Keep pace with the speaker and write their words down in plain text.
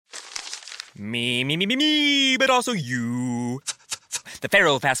Me, but also you. The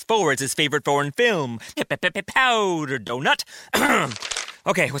Pharaoh fast-forwards his favorite foreign film, Powder Donut.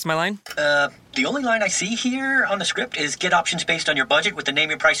 Okay, what's my line? The only line I see here on the script is get options based on your budget with the Name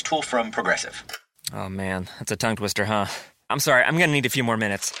Your Price tool from Progressive. Oh, man, that's a tongue twister, huh? I'm sorry, I'm gonna need a few more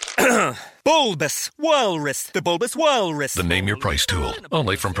minutes. Bulbous Walrus, the Bulbous Walrus. The Name Your Price tool,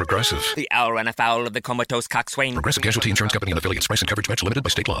 only from Progressive. The owl ran afoul of the comatose coxswain. Progressive Casualty Insurance Company and affiliates. Price and coverage match limited by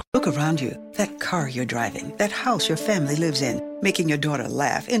state law. Look around you. That car you're driving, that house your family lives in, making your daughter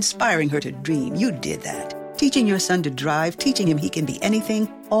laugh, inspiring her to dream. You did that. Teaching your son to drive, teaching him he can be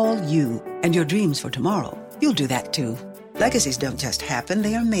anything, all you. And your dreams for tomorrow, you'll do that too. Legacies don't just happen,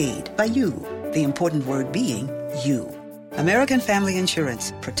 they are made by you. The important word being you. American Family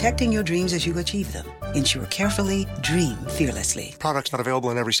Insurance, protecting your dreams as you achieve them. Insure carefully, dream fearlessly. Products not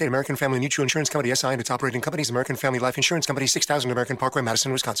available in every state. American Family Mutual Insurance Company, SI, and its operating companies, American Family Life Insurance Company, 6000 American Parkway,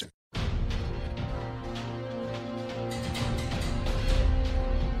 Madison, Wisconsin.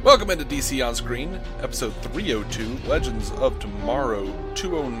 Welcome into DC On Screen, episode 302, Legends of Tomorrow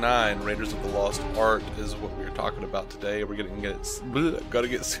 209, Raiders of the Lost Ark is what we're talking about today. We're gotta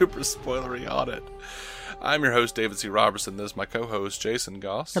get super spoilery on it. I'm your host, David C. Robertson. This is my co-host, Jason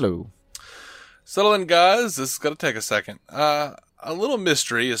Goss. Hello. Settle in, guys. This is going to take a second. A little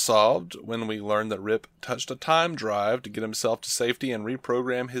mystery is solved when we learn that Rip touched a time drive to get himself to safety and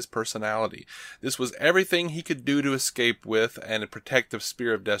reprogram his personality. This was everything he could do to escape with and protect the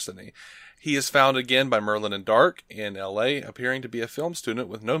Spear of Destiny. He is found again by Merlyn and Darhk in L.A., appearing to be a film student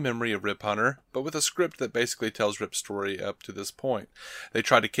with no memory of Rip Hunter, but with a script that basically tells Rip's story up to this point. They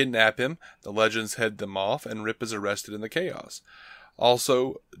try to kidnap him, the legends head them off, and Rip is arrested in the chaos.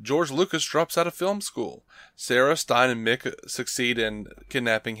 Also, George Lucas drops out of film school. Sara, Stein and Mick succeed in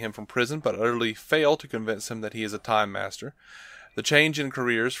kidnapping him from prison, but utterly fail to convince him that he is a time master. The change in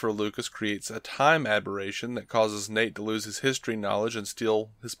careers for Lucas creates a time aberration that causes Nate to lose his history knowledge and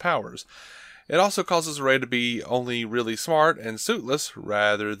steal his powers. It also causes Ray to be only really smart and suitless,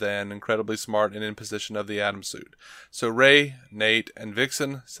 rather than incredibly smart and in possession of the Atom suit. So Ray, Nate, and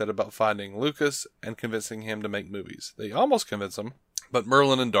Vixen set about finding Lucas and convincing him to make movies. They almost convince him, but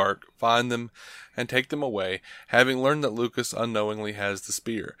Merlyn and Darhk find them and take them away, having learned that Lucas unknowingly has the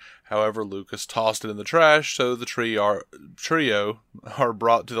spear. However, Lucas tossed it in the trash, so the trio are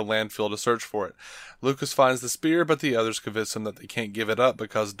brought to the landfill to search for it. Lucas finds the spear, but the others convince him that they can't give it up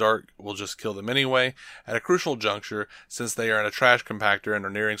because Darhk will just kill them anyway. At a crucial juncture, since they are in a trash compactor and are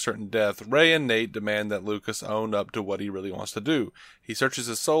nearing certain death, Ray and Nate demand that Lucas own up to what he really wants to do. He searches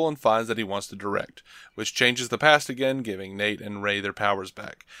his soul and finds that he wants to direct, which changes the past again, giving Nate and Ray their powers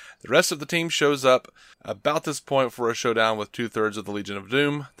back. The rest of the team shows up about this point for a showdown with 2/3 of the Legion of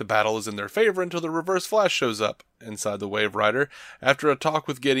Doom. The battle is in their favor until the Reverse Flash shows up inside the Wave Rider. After a talk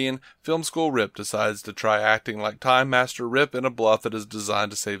with Gideon, Film School Rip decides to try acting like Time Master Rip in a bluff that is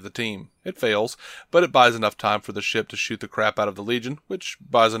designed to save the team. It fails, but it buys enough time for the ship to shoot the crap out of the Legion, which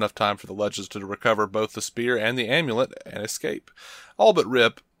buys enough time for the Legends to recover both the spear and the amulet and escape. All but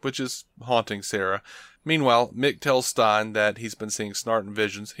Rip, which is haunting Sara. Meanwhile, Mick tells Stein that he's been seeing Snart in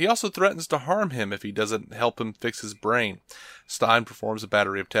visions. He also threatens to harm him if he doesn't help him fix his brain. Stein performs a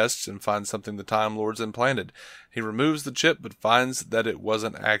battery of tests and finds something the Time Lords implanted. He removes the chip but finds that it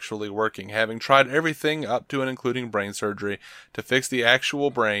wasn't actually working. Having tried everything up to and including brain surgery to fix the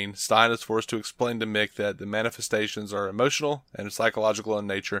actual brain, Stein is forced to explain to Mick that the manifestations are emotional and psychological in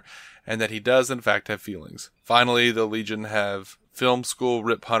nature, and that he does in fact have feelings. Finally, the Legion have Film School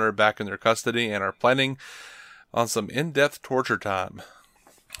Rip Hunter back in their custody and are planning on some in-depth torture time.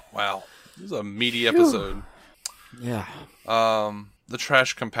 Wow, this is a meaty episode. Yeah. The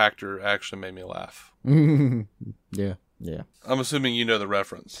trash compactor actually made me laugh. Yeah. I'm assuming you know the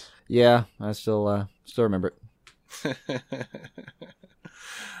reference. Yeah, I still remember it.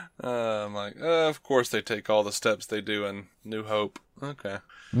 I'm like, of course they take all the steps they do in New Hope. Okay.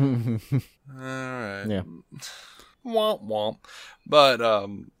 Alright. Yeah. Womp womp. But,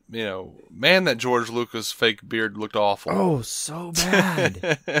 man, that George Lucas fake beard looked awful. Oh, so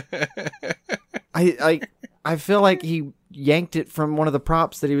bad. I feel like he yanked it from one of the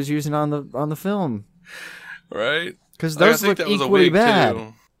props that he was using on the film. Right? Because those look equally bad.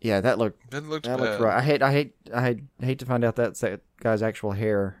 Too. Yeah, that looked bad. Right. I hate to find out that's that guy's actual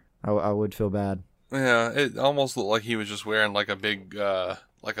hair. I would feel bad. Yeah, it almost looked like he was just wearing like a big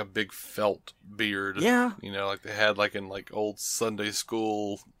felt beard. Yeah. Like they had like in like old Sunday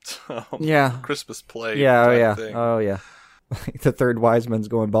school Christmas play. Yeah, thing. Oh yeah. Like the third wise man's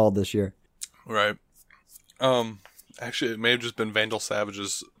going bald this year. Right. Actually it may have just been Vandal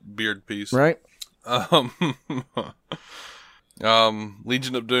Savage's beard piece. Right.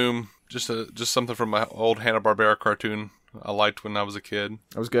 Legion of Doom Just something from my old Hanna-Barbera cartoon I liked when I was a kid.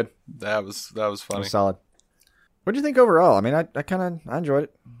 That was good. That was funny. That was solid. What do you think overall? I mean, I enjoyed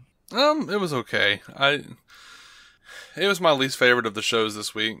it. It was okay. It was my least favorite of the shows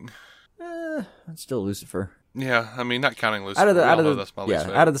this week. It's still Lucifer. Yeah, I mean, not counting Lucifer. That's my least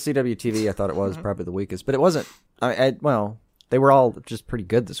favorite. Out of the CWTV, I thought it was probably the weakest, but it wasn't. Well, they were all just pretty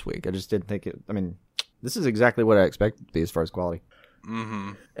good this week. I just didn't think it. I mean, this is exactly what I expected to be as far as quality.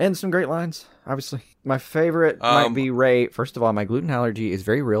 Mm-hmm. And some great lines, obviously. My favorite might be Ray. First of all, my gluten allergy is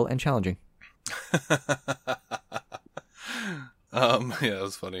very real and challenging. Yeah, it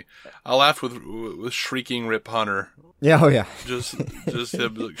was funny. I laughed with shrieking Rip Hunter. Yeah, oh yeah. Just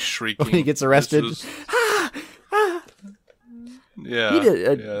him like shrieking when he gets arrested. Yeah, he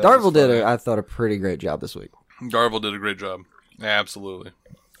did. Darvel did, I thought, a pretty great job this week. Darvel did a great job. Absolutely.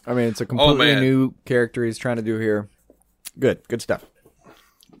 I mean, it's a completely new character he's trying to do here. Good stuff.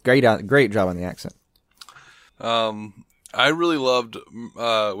 Great job on the accent. I really loved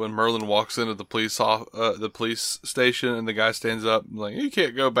when Merlyn walks into the police station and the guy stands up and like, you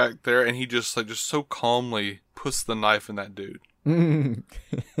can't go back there, and he just so calmly puts the knife in that dude. Floop.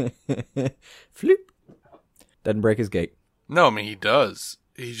 Doesn't break his gait. No, I mean he does.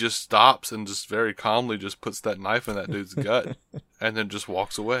 He just stops and just very calmly just puts that knife in that dude's gut and then just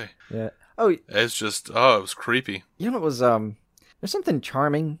walks away. Yeah. Oh, it's just it was creepy. You know what was there's something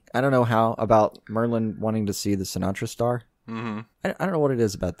charming, I don't know how, about Merlyn wanting to see the Sinatra star. Mm-hmm. I don't know what it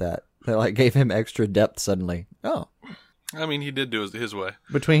is about that. That like gave him extra depth suddenly. Oh. I mean, he did do it his way.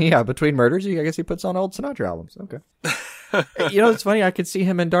 Between murders, I guess he puts on old Sinatra albums. Okay. You know, it's funny. I could see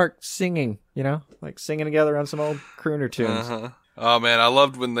him and Darhk singing, like singing together on some old crooner tunes. Uh-huh. Oh, man, I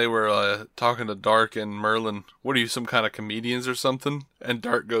loved when they were talking to Darhk and Merlyn. What are you, some kind of comedians or something? And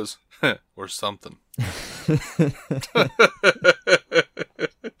Darhk goes, or something.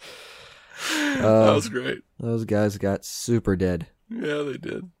 That was great. Those guys got super dead. Yeah, they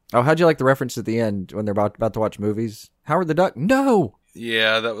did. Oh, how'd you like the reference at the end when they're about to watch movies? Howard the Duck? No!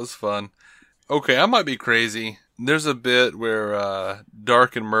 Yeah, that was fun. Okay, I might be crazy. There's a bit where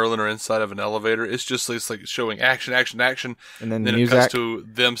Darhk and Merlyn are inside of an elevator. It's like showing action, and then it cuts to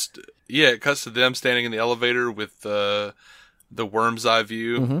them. It cuts to them standing in the elevator with the worm's eye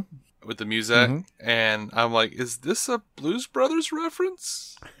view with the music, and I'm like, is this a Blues Brothers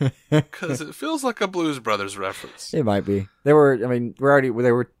reference? Because it feels like a Blues Brothers reference. It might be. They were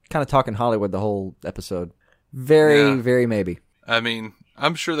kind of talking Hollywood the whole episode. Very maybe. I mean,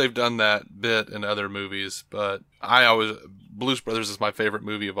 I'm sure they've done that bit in other movies, but Blues Brothers is my favorite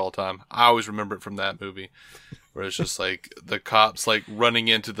movie of all time. I always remember it from that movie, where it's just like the cops like running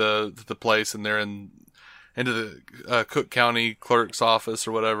into the place, and they're into the Cook County clerk's office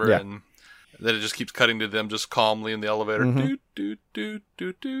or whatever, and then it just keeps cutting to them just calmly in the elevator. Do.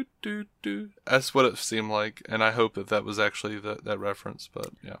 That's what it seemed like, and I hope that was actually that reference. But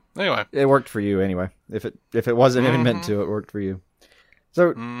yeah, anyway, it worked for you anyway. If it wasn't even meant to, it worked for you.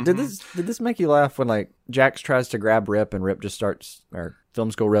 So did this make you laugh when like Jax tries to grab Rip and Rip just starts, or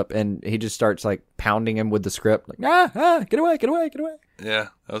film school Rip, and he just starts like pounding him with the script like get away. Yeah,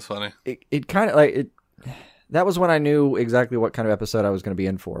 that was funny. It kind of like it. That was when I knew exactly what kind of episode I was going to be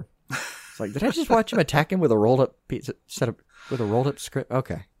in for. It's like, did I just watch him attack him with a rolled up pizza with a rolled up script?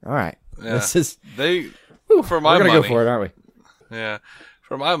 Okay, all right. Yeah. This is for my we're money. Gonna go for it, aren't we? Yeah,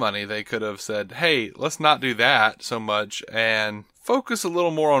 for my money, they could have said, "Hey, let's not do that so much and focus a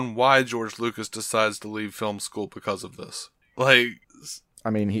little more on why George Lucas decides to leave film school because of this." Like, I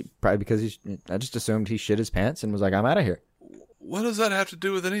mean, he probably because I just assumed he shit his pants and was like, "I'm out of here." What does that have to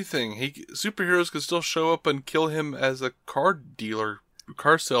do with anything? Superheroes could still show up and kill him as a car dealer,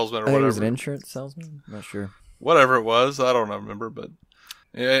 car salesman, or whatever. He was an insurance salesman. I'm not sure. Whatever it was, I don't remember, but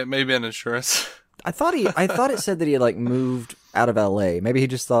yeah, it may be an insurance. I thought it said that he had like moved out of L.A. Maybe he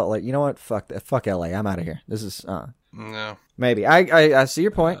just thought like, you know what, fuck L.A. I'm out of here. This is no. Maybe I see your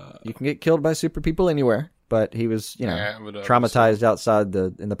point. You can get killed by super people anywhere, but he was traumatized outside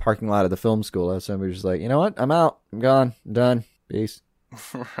in the parking lot of the film school. So he was just like, you know what, I'm out. I'm gone. I'm done. Peace.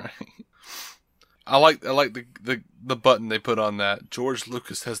 Right. I like the button they put on that. George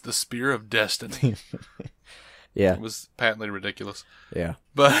Lucas has the spear of destiny. Yeah, it was patently ridiculous. Yeah,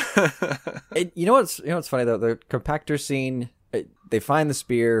 but you know what's funny though, the compactor scene. They find the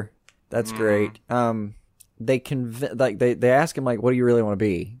spear. That's great. They ask him like, "What do you really want to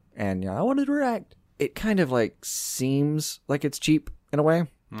be?" And I want to direct. It kind of like seems like it's cheap in a way,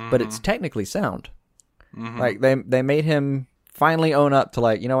 but it's technically sound. Like they made him finally own up to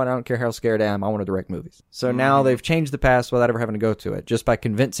like, you know what, I don't care how scared I am, I want to direct movies. So now they've changed the past without ever having to go to it, just by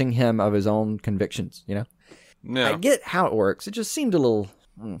convincing him of his own convictions, you know? Yeah. I get how it works. It just seemed a little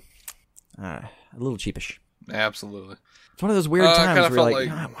a little cheapish. Absolutely. It's one of those weird times where you're like,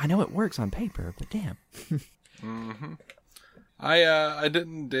 like... "Oh, I know it works on paper, but damn. Mm-hmm. I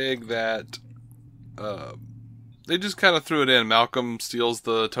didn't dig that. They just kind of threw it in. Malcolm steals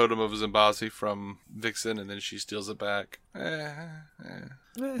the totem of Zimbasi from Vixen, and then she steals it back.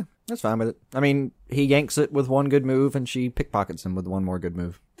 That's fine with it. I mean, he yanks it with one good move, and she pickpockets him with one more good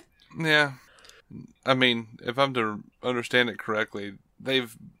move. Yeah. I mean, if I'm to understand it correctly,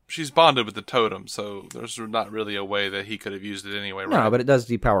 she's bonded with the totem, so there's not really a way that he could have used it anyway, right? No, but it does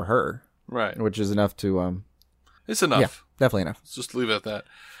depower her. Right. Which is enough to... It's enough. Yeah, definitely enough. Let's just leave it at that.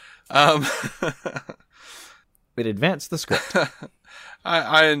 It advanced the script.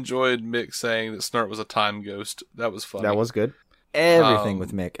 I enjoyed Mick saying that Snart was a time ghost. That was funny. That was good. Everything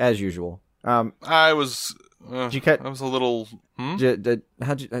with Mick, as usual. I was... did you cut... I was a little...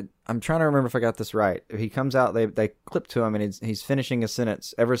 I'm trying to remember if I got this right. He comes out, they clip to him, and he's finishing a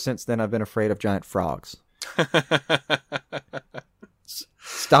sentence. Ever since then, I've been afraid of giant frogs.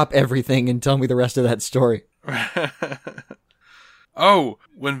 Stop everything and tell me the rest of that story. Oh,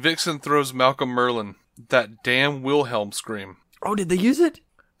 when Vixen throws Malcolm Merlyn, that damn Wilhelm scream. Oh, did they use it?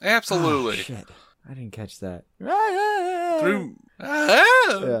 Absolutely. Oh, shit. I didn't catch that. Through...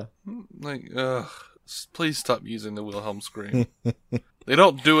 Yeah. Like, please stop using the Wilhelm scream. They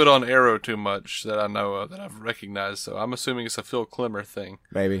don't do it on Arrow too much that I know of, that I've recognized, so I'm assuming it's a Phil Klemmer thing.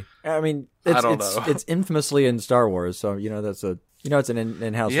 Maybe. I mean, I don't know. It's infamously in Star Wars, so that's a it's an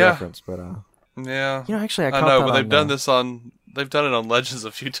in-house reference, but yeah. Actually, I know, but they've done it on Legends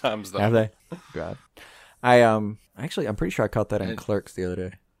a few times though. Have they? God. I'm pretty sure I caught that in Clerks the other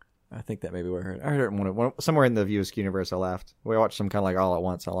day. I think that may be where I heard it. I heard it somewhere in the View Askew universe. I laughed. We watched some kind of like all at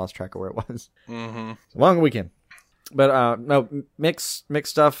once. I lost track of where it was. Mm-hmm. Long weekend. But no, mix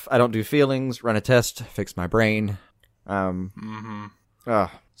stuff. I don't do feelings. Run a test. Fix my brain.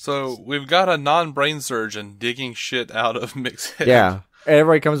 So we've got a non-brain surgeon digging shit out of Mick's head. Yeah. And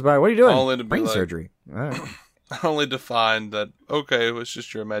everybody comes by. What are you doing? Only to be brain like, surgery. All right. Only to find that, okay, it was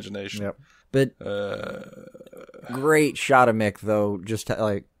just your imagination. Yep. But great shot of Mick, though, just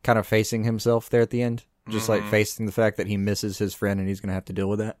like kind of facing himself there at the end. Just like facing the fact that he misses his friend and he's going to have to deal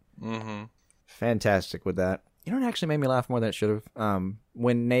with that. Mm-hmm. Fantastic with that. You know what actually made me laugh more than it should have?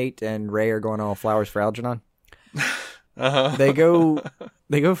 When Nate and Ray are going all flowers for Algernon. They go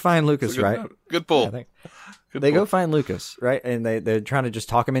find Lucas, right? Good pull. Yeah, they go find Lucas, right? And they're trying to just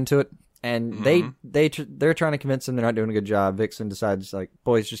talk him into it. And they're trying to convince him they're not doing a good job. Vixen decides, like,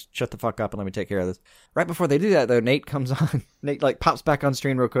 boys, just shut the fuck up and let me take care of this. Right before they do that, though, Nate comes on. Nate, like, pops back on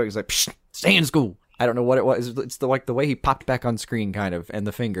screen real quick. He's like, psh, stay in school. I don't know what it was. It's the way he popped back on screen, kind of, and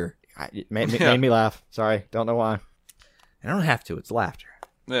the finger. It made me laugh. Sorry. Don't know why. I don't have to. It's laughter.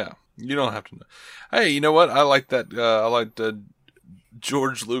 Yeah. You don't have to know. Hey, you know what? I like that. I liked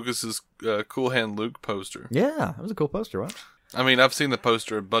George Lucas's Cool Hand Luke poster. Yeah. That was a cool poster, wasn't it? I mean, I've seen the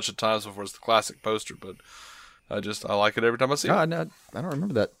poster a bunch of times before. It's the classic poster, but I like it every time I see it. No, I don't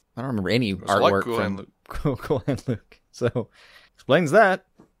remember that. I don't remember any artwork Cool Hand Luke. Cool Hand Luke. So, explains that.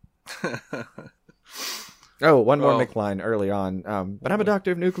 Oh, one more Mick line early on. But I'm a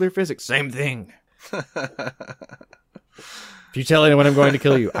doctor of nuclear physics. Same thing. If you tell anyone I'm going to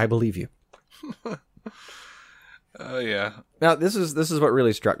kill you, I believe you. Yeah. Now, this is what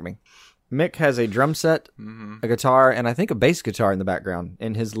really struck me. Mick has a drum set, a guitar, and I think a bass guitar in the background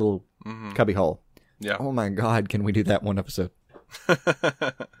in his little cubby hole. Yeah. Oh my God, can we do that one episode?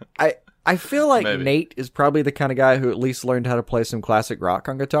 I feel like Maybe. Nate is probably the kind of guy who at least learned how to play some classic rock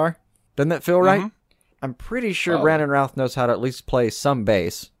on guitar. Doesn't that feel right? I'm pretty sure Brandon Routh knows how to at least play some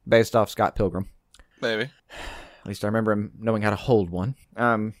bass based off Scott Pilgrim. Maybe. At least I remember him knowing how to hold one.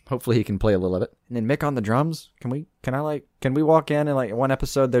 Hopefully he can play a little of it. And then Mick on the drums. Can we walk in and like one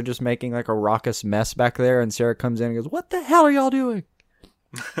episode they're just making like a raucous mess back there and Sara comes in and goes, "What the hell are y'all doing?"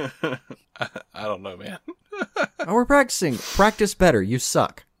 I don't know, man. Oh, we're practicing. Practice better. You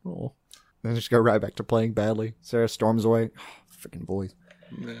suck. Oh. Then just go right back to playing badly. Sara storms away. Oh, freaking boys.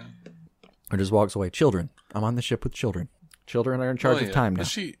 Yeah. Or just walks away. Children. I'm on the ship with children. Children are in charge of time now.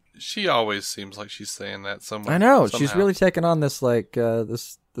 She always seems like she's saying that somewhere. I know. Somehow. She's really taken on this like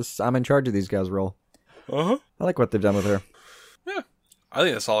this I'm in charge of these guys role. I like what they've done with her. Yeah. I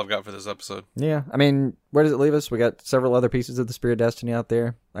think that's all I've got for this episode. Yeah. I mean, where does it leave us? We got several other pieces of the Spear of Destiny out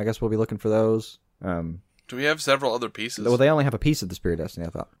there. I guess we'll be looking for those. Do we have several other pieces? Well, they only have a piece of the Spear of Destiny, I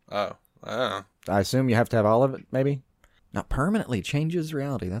thought. Oh. I assume you have to have all of it, maybe? Not permanently changes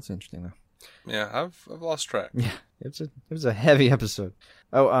reality. That's interesting, though. Yeah, I've lost track. Yeah, it was a heavy episode.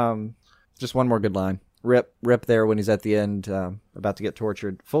 Oh, just one more good line. Rip there when he's at the end, about to get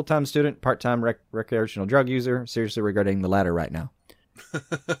tortured. Full-time student, part-time recreational drug user. Seriously regretting the latter right now.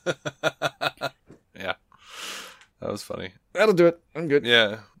 That was funny. That'll do it. I'm good.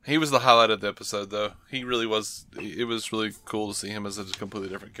 Yeah. He was the highlight of the episode, though. He really was. It was really cool to see him as a completely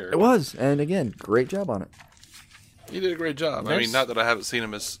different character. It was. And again, great job on it. He did a great job. Nice. I mean, not that I haven't seen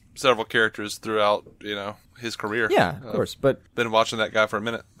him as several characters throughout, his career. Yeah, of course. But been watching that guy for a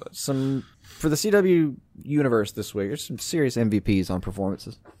minute. But for the CW universe this week, there's some serious MVPs on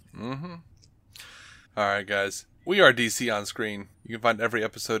performances. Mm-hmm. All right, guys. We are DC On Screen. You can find every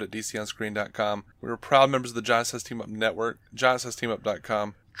episode at DCOnScreen.com. We're proud members of the Giant Size Team Up Network,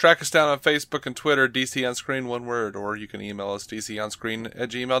 GiantSizeTeamUp.com. Track us down on Facebook and Twitter, DC On Screen, one word, or you can email us,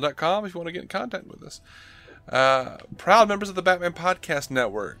 DCOnScreen@gmail.com if you want to get in contact with us. Proud members of the Batman Podcast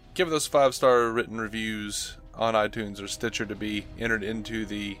Network. Give those 5-star written reviews on iTunes or Stitcher to be entered into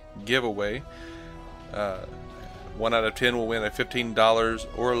the giveaway. 1 out of 10 will win a $15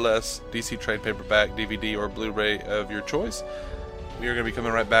 or less DC trade paperback, DVD, or Blu-ray of your choice. We are going to be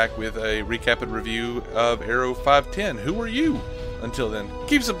coming right back with a recap and review of Arrow 510. Who are you? Until then,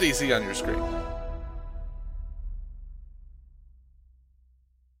 keep some DC on your screen.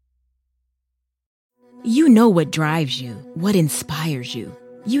 You know what drives you, what inspires you.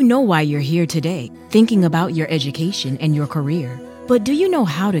 You know why you're here today, thinking about your education and your career. But do you know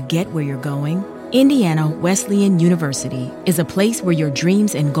how to get where you're going? Indiana Wesleyan University is a place where your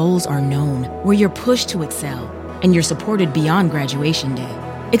dreams and goals are known, where you're pushed to excel, and you're supported beyond graduation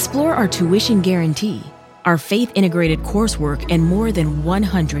day. Explore our tuition guarantee, our faith-integrated coursework, and more than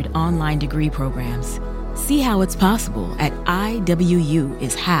 100 online degree programs. See how it's possible at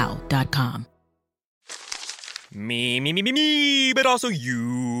iwuishow.com. Me, but also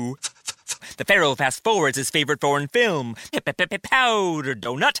you. The Pharaoh fast forwards his favorite foreign film, Powder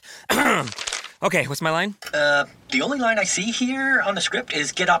Donut. Okay, what's my line? The only line I see here on the script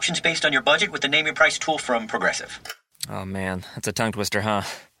is get options based on your budget with the name your price tool from Progressive. Oh man, that's a tongue twister, huh?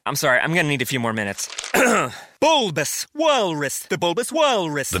 I'm sorry, I'm gonna need a few more minutes. Bulbous Walrus, the Bulbous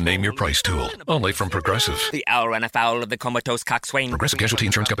Walrus. The Name Your Price tool, only from Progressive. The owl ran afoul of the comatose coxswain. Progressive Casualty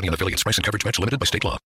Insurance Company and affiliates. Price and coverage match limited by state law.